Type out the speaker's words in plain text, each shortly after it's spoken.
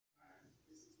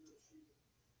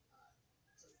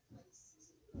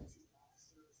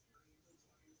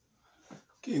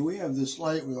Okay, we have this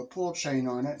light with a pull chain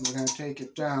on it, and we're going to take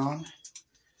it down,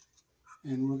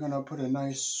 and we're going to put a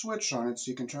nice switch on it so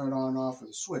you can turn it on and off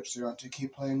with a switch, so you don't have to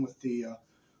keep playing with the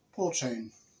pull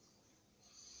chain.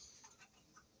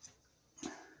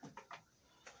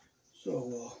 So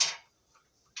we'll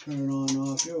turn it on and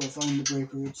off here. We'll find the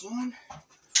breaker it's on.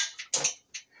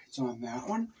 It's on that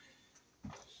one.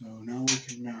 So now we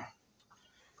can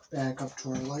back up to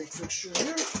our light fixture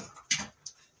here.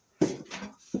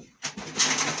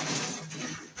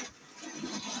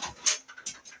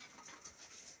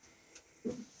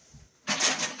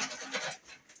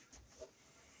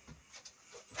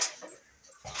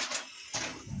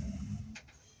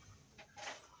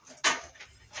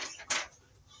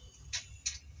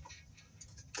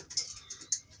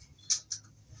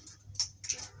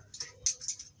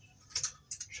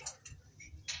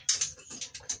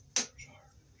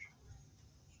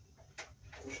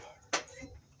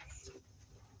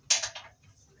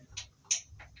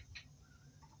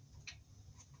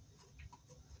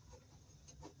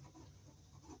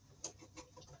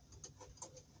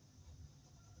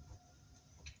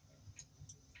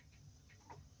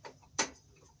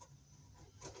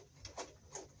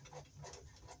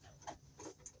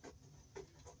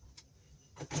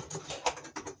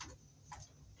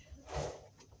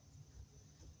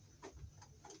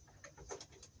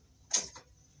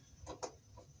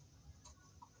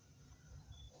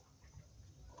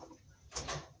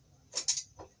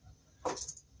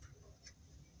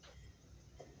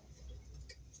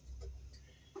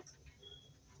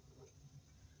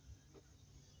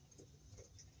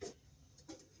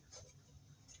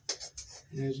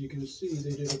 And as you can see,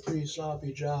 they did a pretty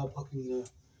sloppy job hooking the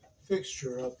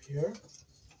fixture up here.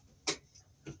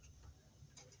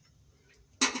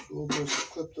 So we'll just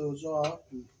clip those off.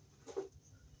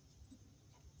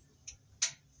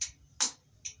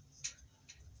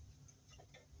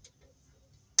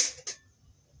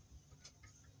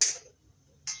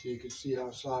 So you can see how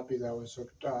sloppy that was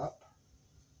hooked up.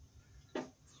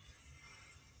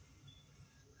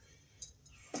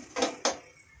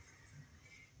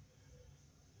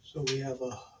 So we have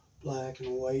a black and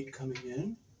a white coming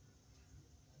in.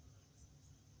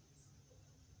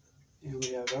 And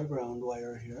we have our ground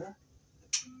wire here.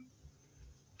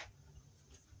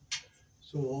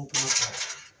 So we'll open up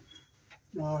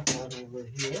our knockout over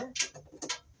here.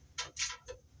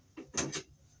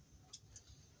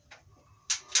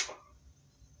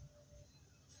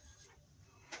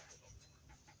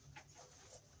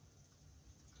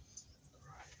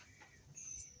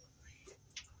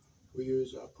 We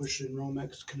use a push-in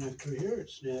Romex connector here.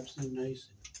 It snaps in nice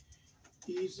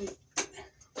and easy.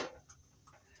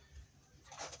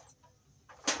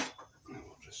 And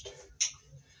we'll just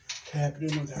tap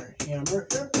it in with our hammer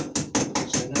here.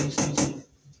 It's a nice, easy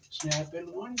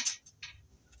snap-in one.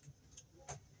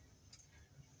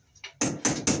 There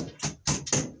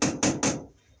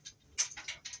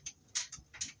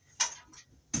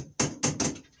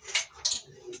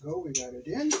we go, we got it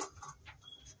in.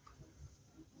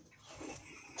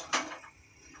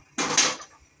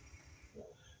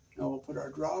 Now we'll put our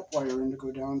drop wire in to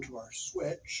go down to our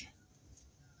switch.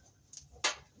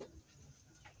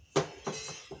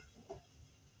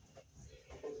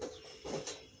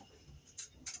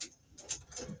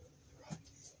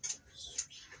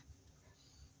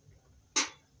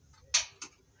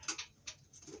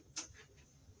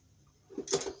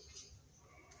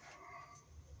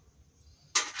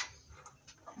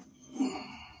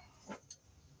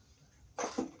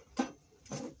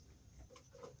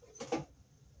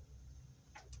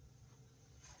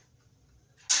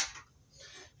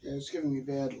 Yeah, it's giving me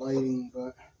bad lighting,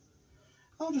 but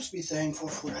I'll just be thankful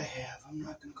for what I have. I'm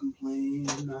not going to complain.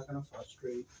 I'm not going to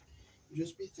frustrate. You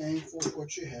just be thankful for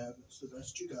what you have. It's the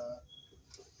best you got.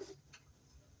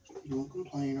 You don't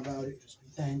complain about it. Just be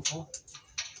thankful.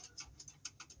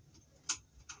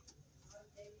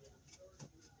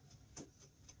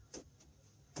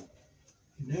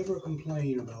 You never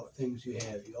complain about things you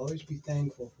have. You always be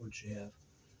thankful for what you have.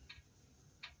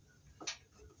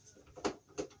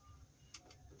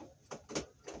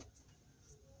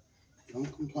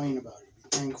 Don't complain about it. Be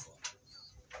thankful.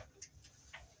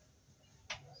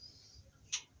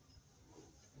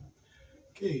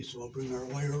 Okay, so I'll bring our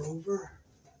wire over.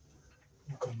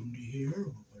 We'll come into here.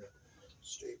 We'll put a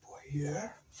staple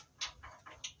here.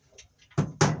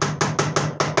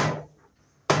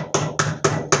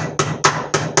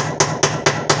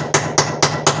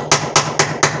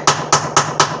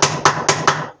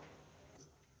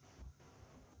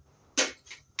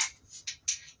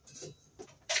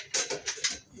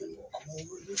 And we'll come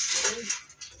over this way.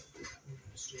 We're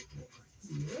going to staple over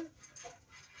here.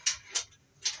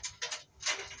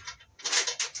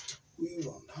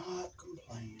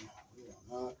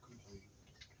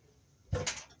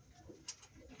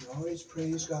 always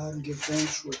praise God and give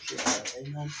thanks for what you have.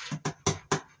 Amen.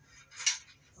 I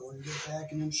want to get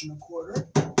back 1.25 inches.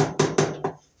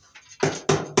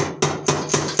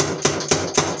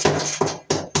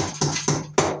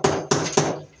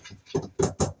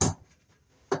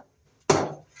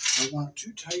 I don't want it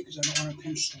too tight because I don't want to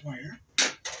pinch the wire.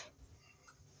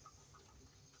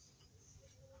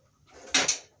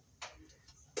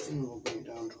 And we'll bring it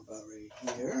down to about right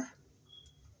here.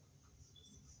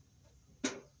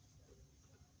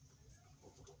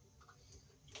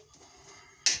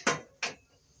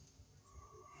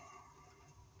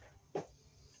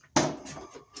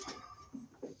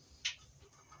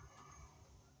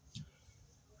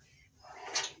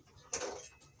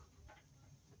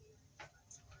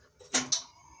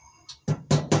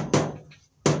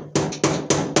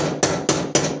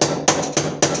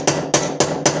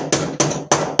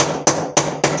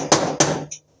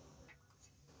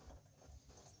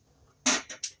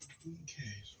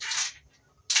 Okay,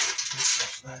 so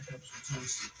slack up so it's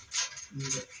nice and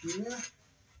neat up here.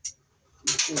 It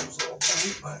feels a little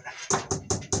tight, but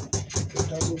if it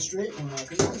doesn't straighten, we're not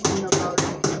going to complain about it.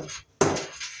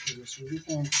 We're just really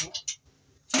thankful.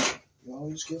 We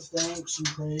always give thanks and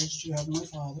praise to your Heavenly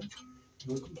Father.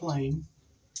 Don't complain.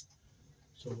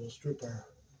 So we'll strip our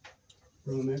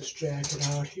Romex jacket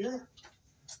out here.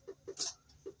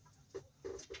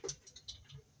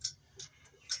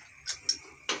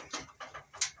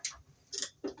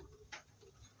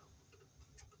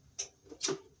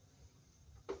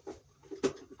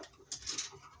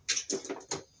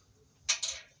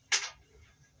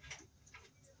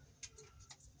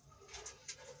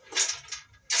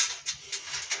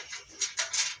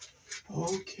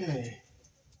 Okay,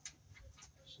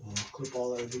 so we'll clip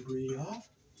all our debris off,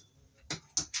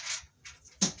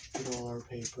 get all our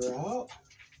paper out.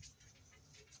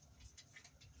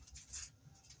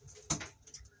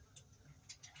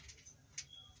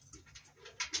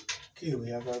 Okay, we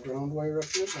have our ground wire up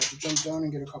here, so I have to jump down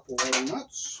and get a couple wire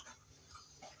nuts.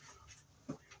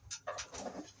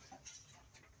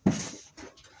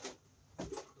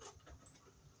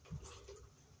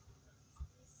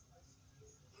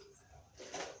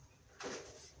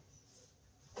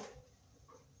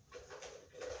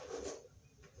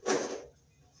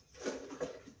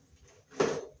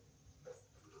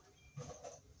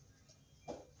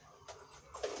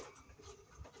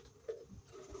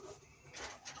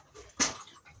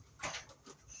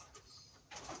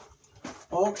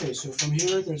 Okay, so from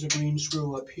here, there's a green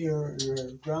screw up here in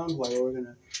our ground wire. We're going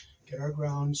to get our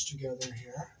grounds together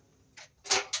here.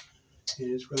 It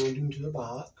is grounding to the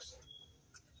box.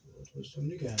 So we'll twist them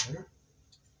together.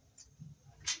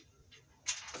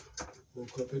 We'll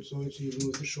clip it so it's even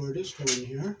with the shortest one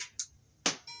here.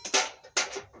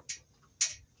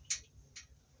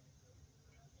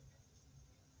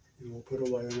 And we'll put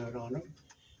a wire nut on them.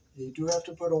 You do have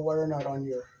to put a wire nut on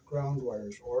your ground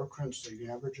wires or a crimp sleeve. You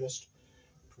never just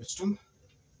twist them.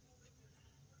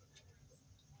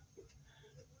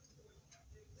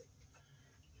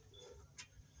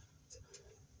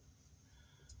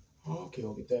 Okay,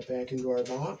 we'll get that back into our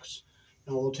box.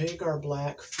 Now we'll take our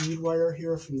black feed wire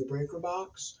here from the breaker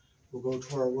box. We'll go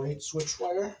to our white switch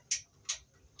wire.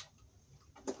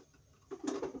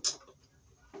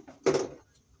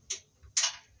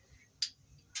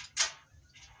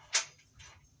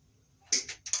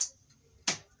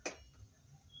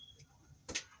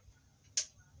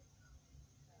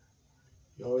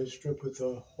 You always strip with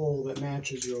a hole that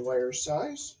matches your wire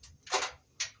size.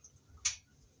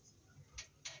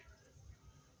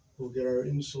 We'll get our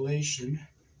insulation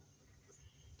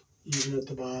even at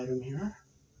the bottom here,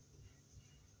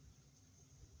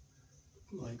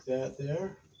 like that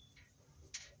there.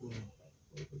 We'll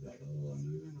put that a little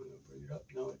uneven. I'm going to bring it up.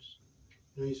 Now it's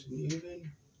nice and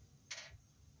even.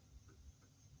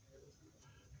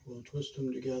 We'll twist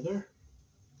them together.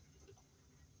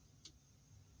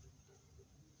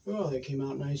 Oh, they came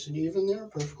out nice and even there,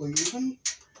 perfectly even.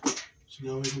 So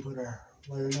now we can put our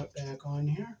wire nut back on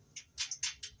here.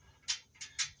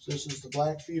 So this is the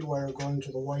black feed wire going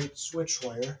to the white switch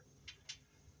wire.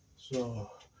 So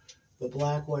the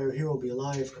black wire here will be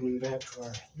live coming back to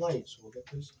our light. So we'll get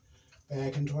this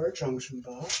back into our junction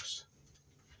box.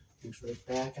 Make sure it's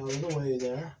back out of the way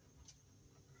there.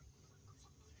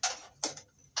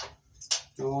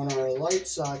 Now on our light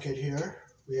socket here,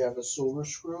 we have a silver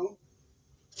screw.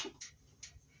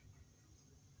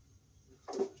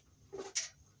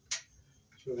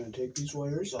 So we're going to take these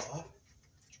wires off.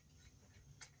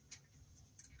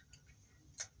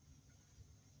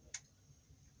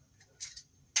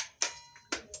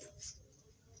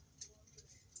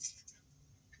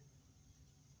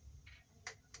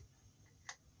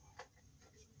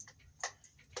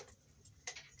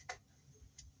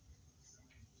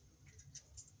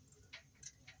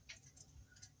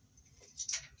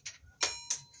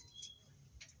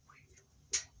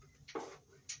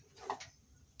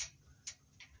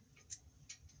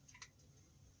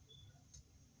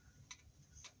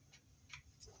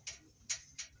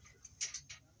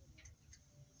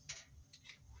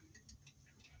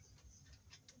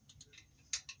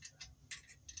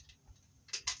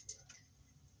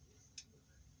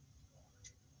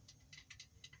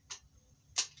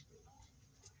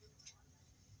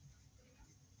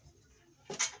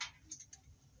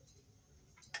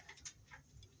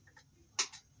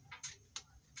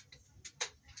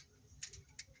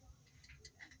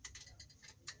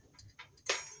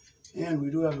 And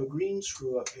we do have a green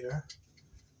screw up here,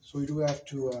 so we do have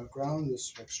to ground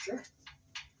this fixture.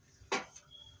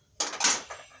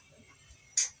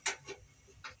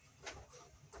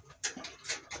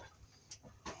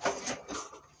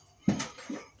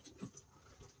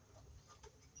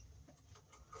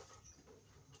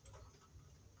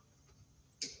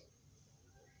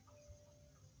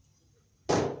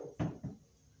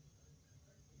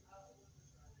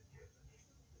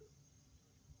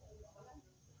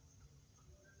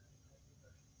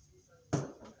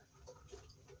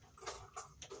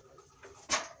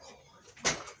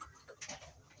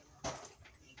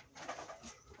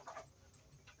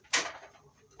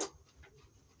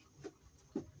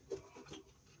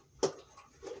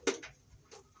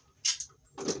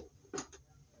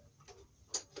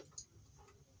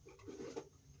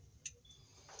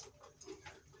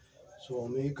 So we'll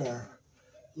make our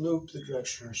loop the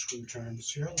direction our screw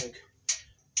turns here, like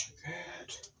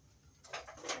that.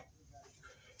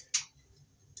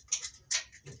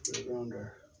 We'll put it around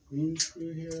our green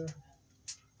screw here,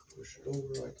 push it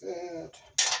over like that.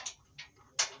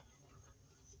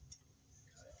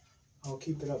 I'll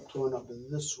keep it up going up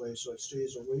this way so it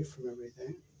stays away from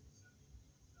everything.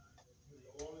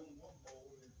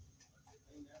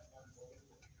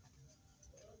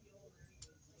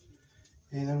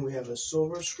 And then we have a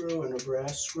silver screw and a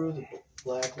brass screw. The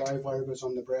black live wire goes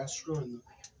on the brass screw and the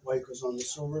white goes on the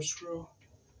silver screw.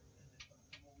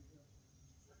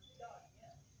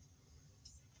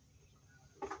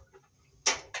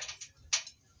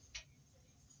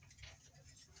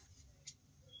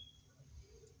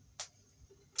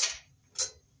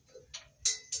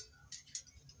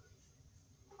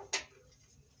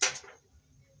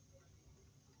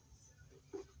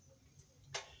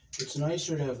 It's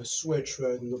nicer to have a switch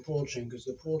rather than the pull chain because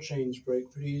the pull chains break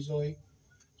pretty easily.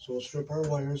 So we'll strip our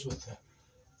wires with the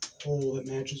hole that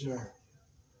matches our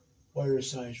wire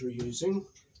size we're using.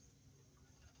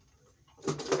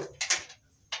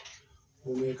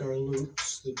 We'll make our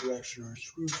loops the direction our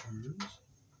screw turns.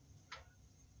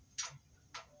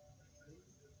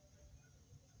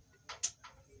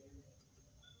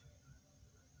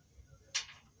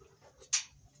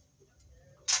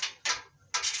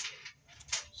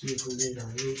 See if we made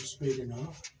our loops big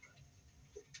enough.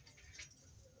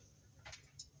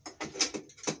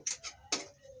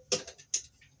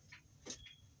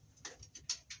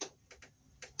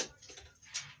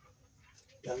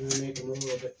 Yeah, I'm going to make them a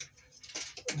little bit.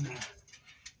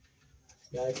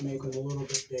 Yeah, I can make them a little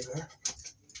bit bigger.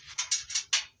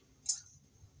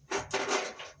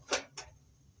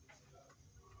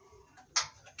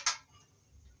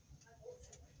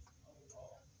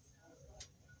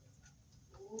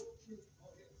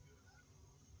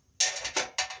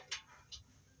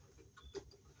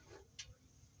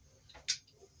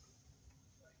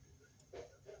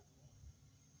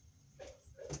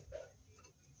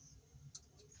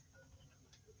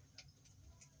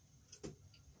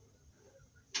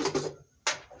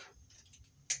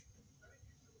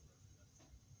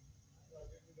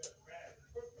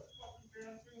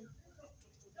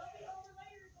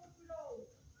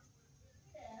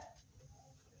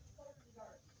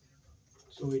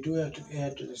 So we do have to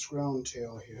add to this ground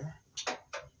tail here.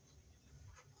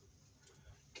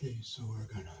 Okay, so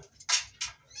we're gonna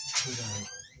put our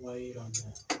white on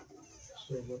the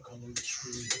silver colored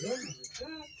screw here, like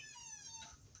that.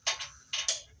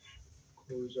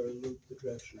 Close our loop the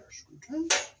direction our screw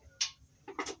turns.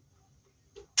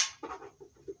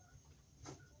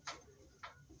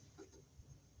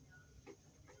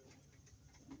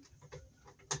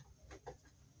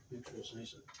 Make sure it's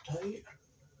nice and tight.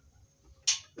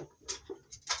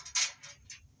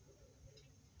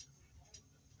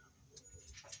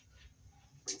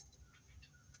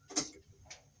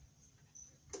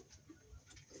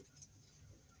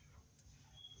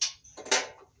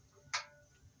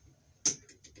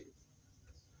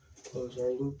 Close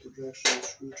our loop the direction the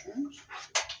screw turns.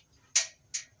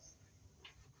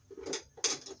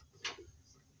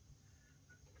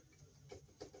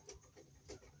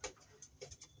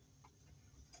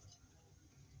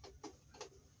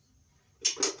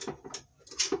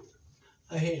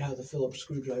 I hate how the Phillips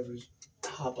screwdrivers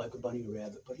hop like a bunny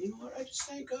rabbit, but you know what? I just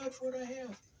thank God for what I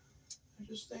have. I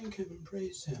just thank Him and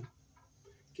praise Him.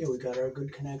 Okay, we got our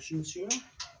good connections here.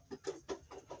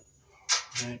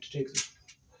 I have to take the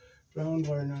ground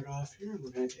wire nut off here.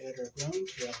 We're going to add our ground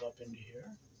tail up into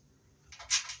here.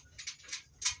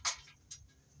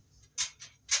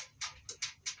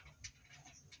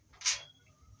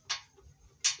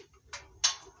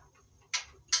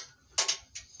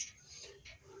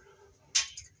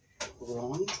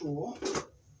 Wrong tool.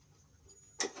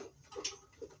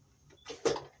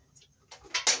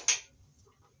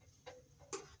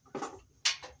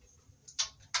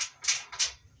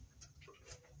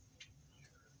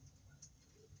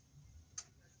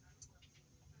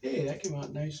 Hey, that came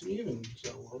out nice and even, so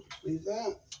we'll just leave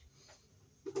that.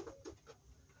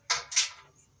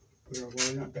 Put our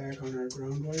wire nut back on our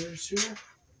ground wires here.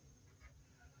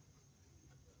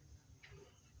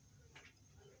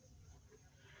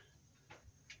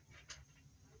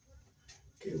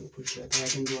 Okay, we'll push that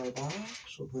back into our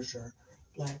box. We'll push our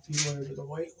black feed wire to the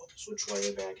white switch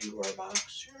wire back into our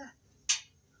box here.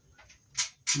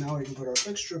 Now we can put our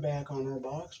fixture back on our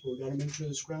box, but we've got to make sure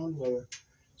this ground wire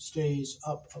stays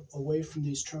up away from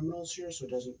these terminals here so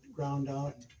it doesn't ground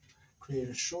out and create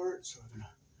a short. So we're going to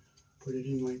put it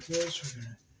in like this. We're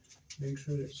going to make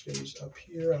sure that it stays up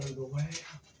here out of the way.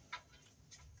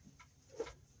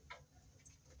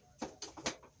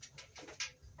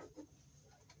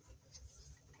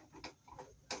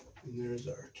 And there's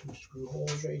our 2 screw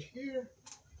holes right here.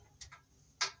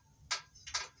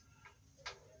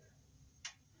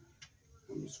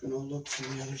 I'm just going to look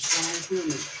from the other side here,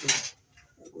 make sure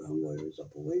our ground wire is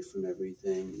up away from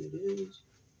everything. It is.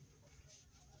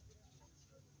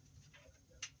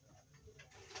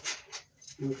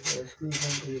 Make sure our screws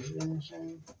aren't going to hit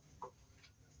anything.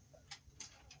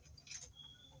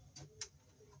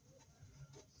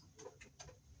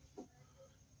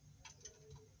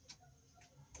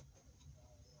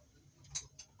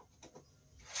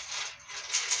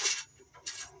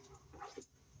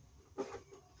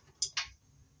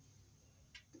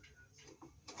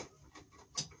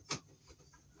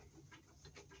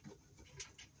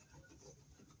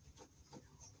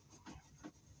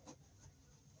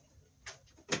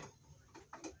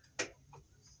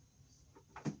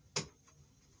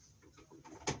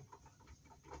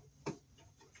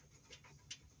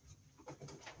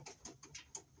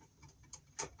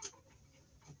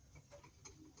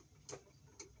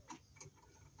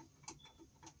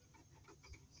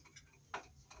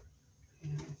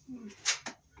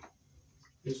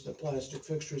 This is the plastic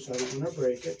fixture, so I don't want to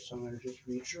break it, so I'm going to just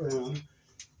reach around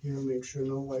here and make sure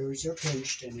no wires are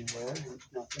pinched anywhere.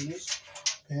 Nothing is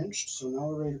pinched. So now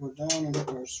we're ready to go down and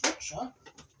hook our switch up.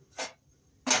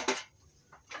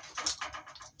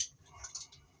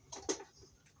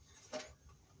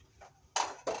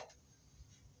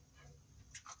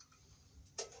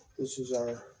 This is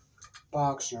our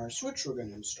box and our switch we're going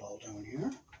to install down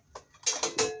here.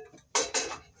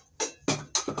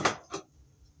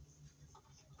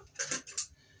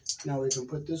 Now we can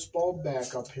put this bulb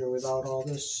back up here without all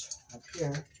this up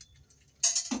here.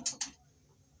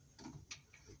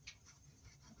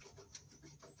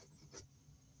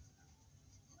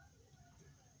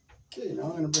 Okay,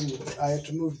 now I'm going to I have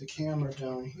to move the camera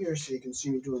down here so you can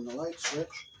see me doing the light switch.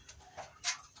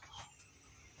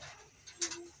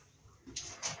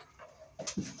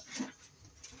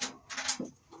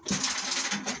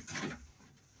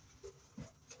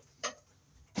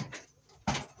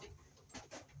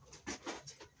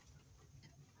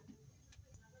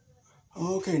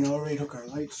 Okay, now we're ready to hook our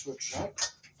light switch up.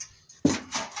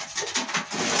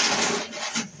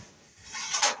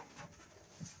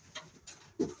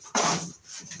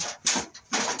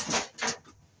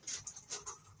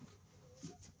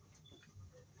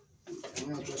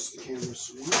 And I'll adjust the camera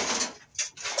some more.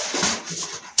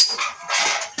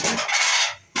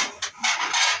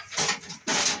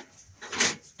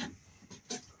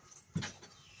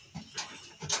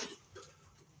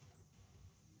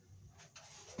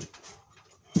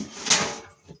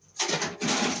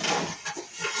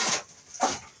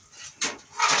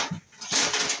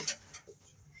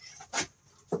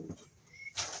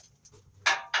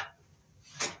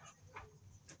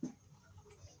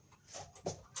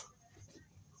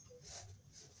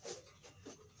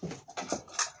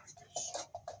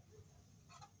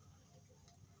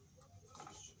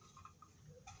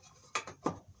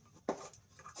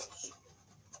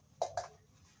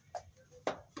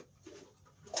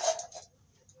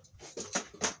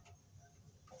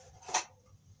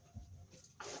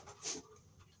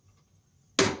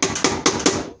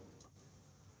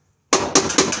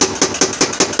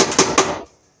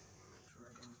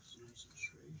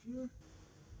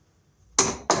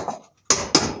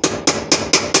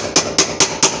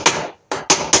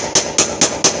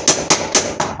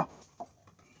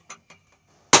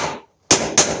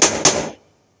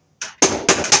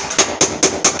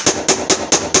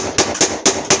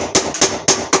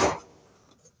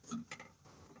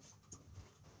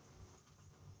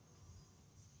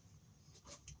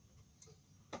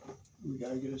 We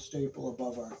got to get a staple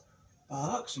above our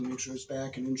box and make sure it's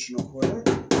back 1.25 inches.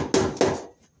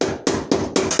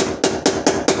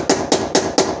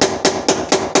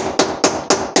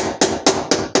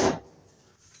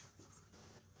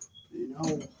 Okay, now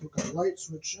we'll hook our light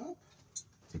switch up.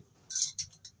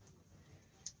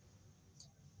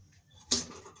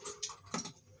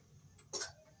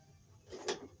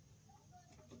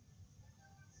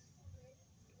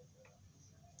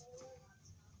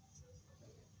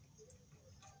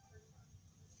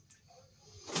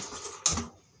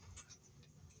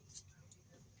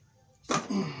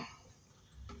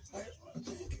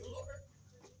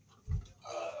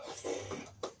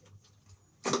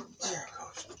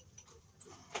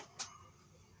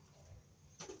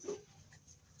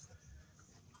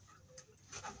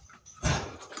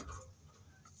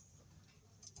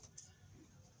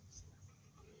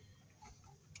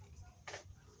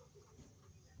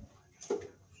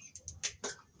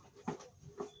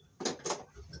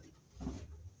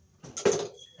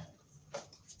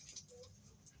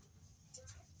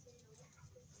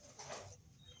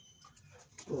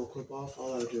 We'll clip off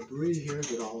all our debris here,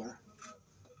 get all our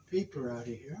paper out of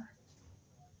here.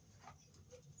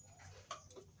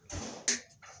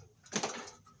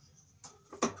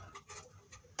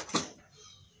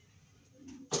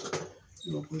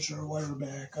 We'll push our wire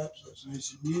back up so it's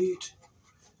nice and neat.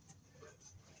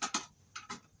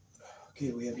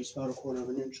 Okay, we have just about 1/4 of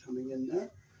an inch coming in there.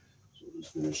 So we'll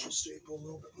just finish the staple a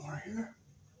little bit more here.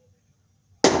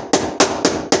 There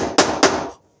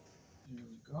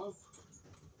we go.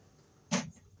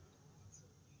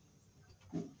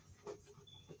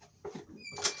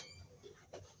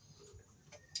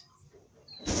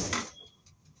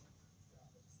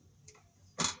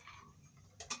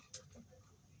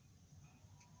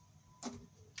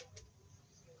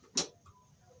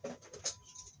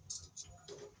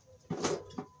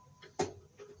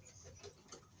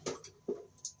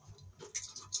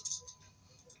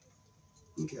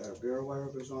 Okay, our bare wire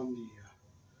goes on the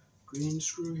green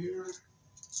screw here,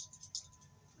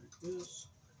 like this.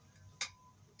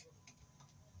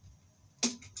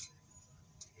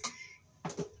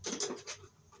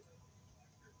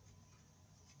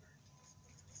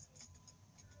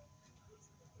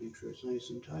 Make sure it's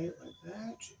nice and tight like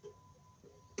that.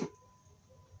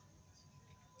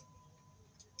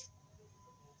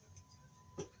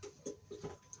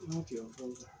 Okay, we'll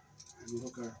fold and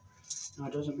hook our. Now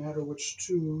it doesn't matter which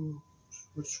screw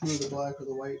the black or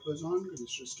the white goes on, because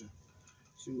it's just a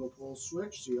single pole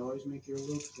switch, so you always make your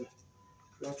loop the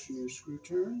direction your screw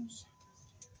turns.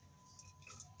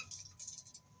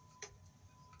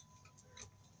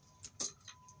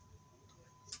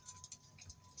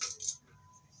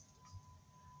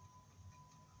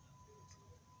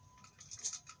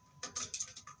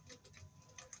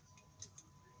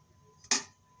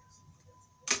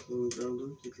 Close our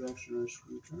loop the direction our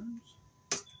screw turns.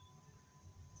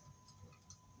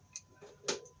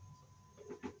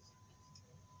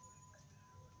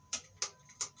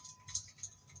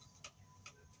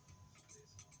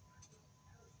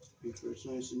 Make sure it's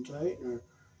nice and tight and our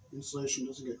insulation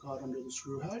doesn't get caught under the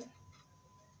screw head.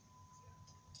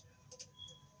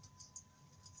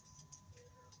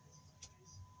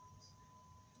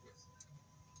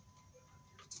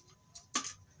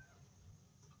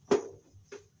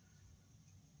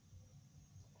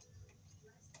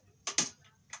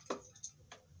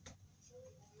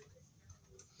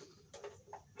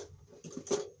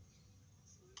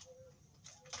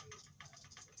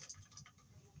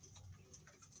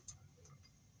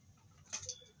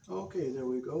 Okay, there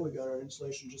we go. We got our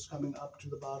insulation just coming up to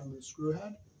the bottom of the screw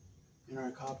head, and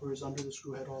our copper is under the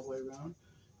screw head all the way around.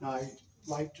 Now I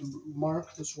like to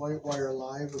mark this white wire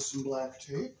live with some black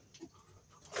tape.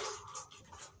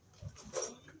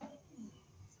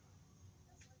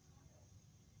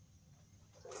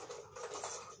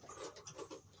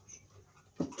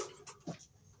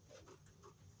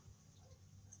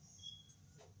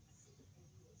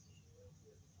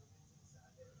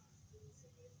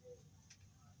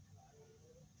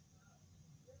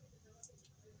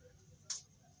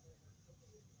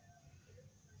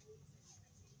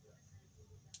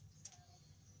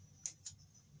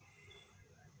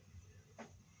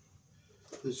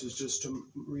 This is just to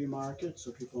remark it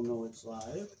so people know it's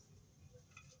live.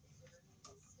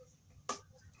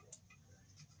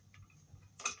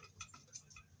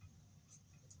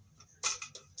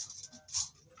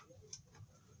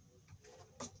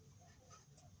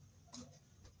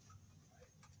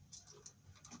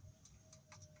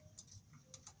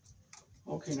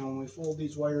 Okay, now when we fold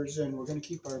these wires in, we're going to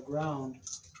keep our ground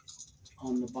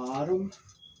on the bottom.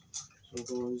 So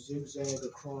we'll go zigzag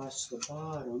across the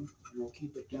bottom, and we'll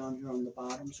keep it down here on the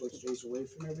bottom so it stays away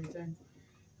from everything.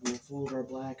 And we'll fold our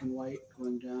black and white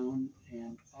going down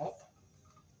and up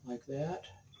like that.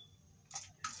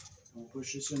 We'll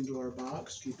push this into our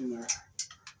box, keeping our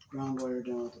ground wire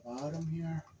down at the bottom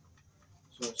here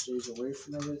so it stays away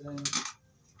from everything.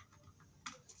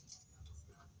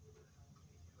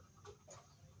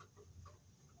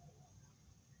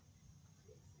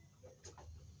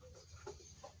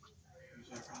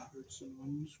 Here's our Robertson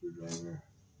 1 screwdriver.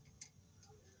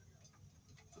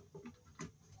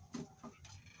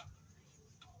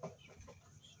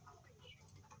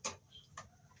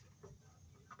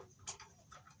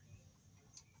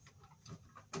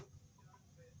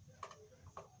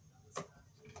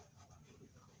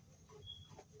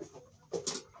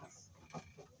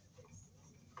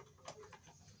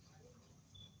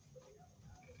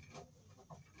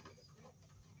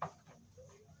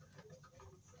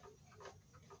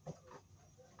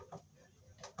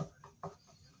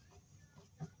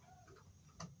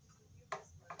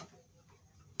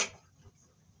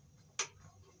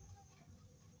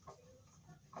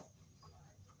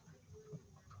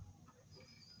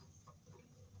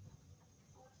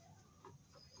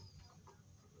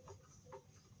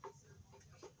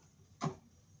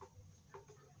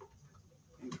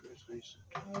 nice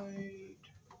and tight.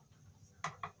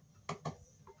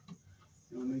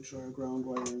 Now make sure our ground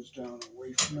wire is down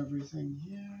away from everything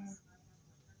here.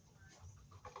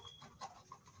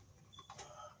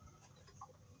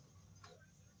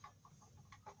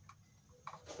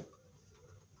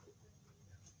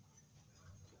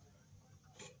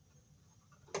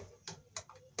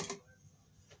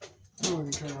 Now we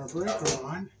can turn our breaker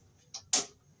on.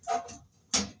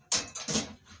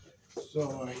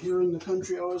 So here in the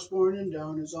country I was born in,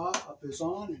 down is off, up is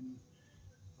on, and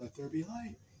let there be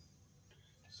light.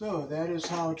 So that is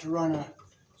how to run a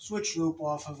switch loop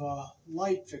off of a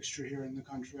light fixture here in the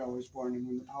country I was born in,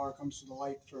 when the power comes to the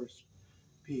light first.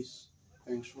 Peace.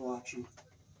 Thanks for watching.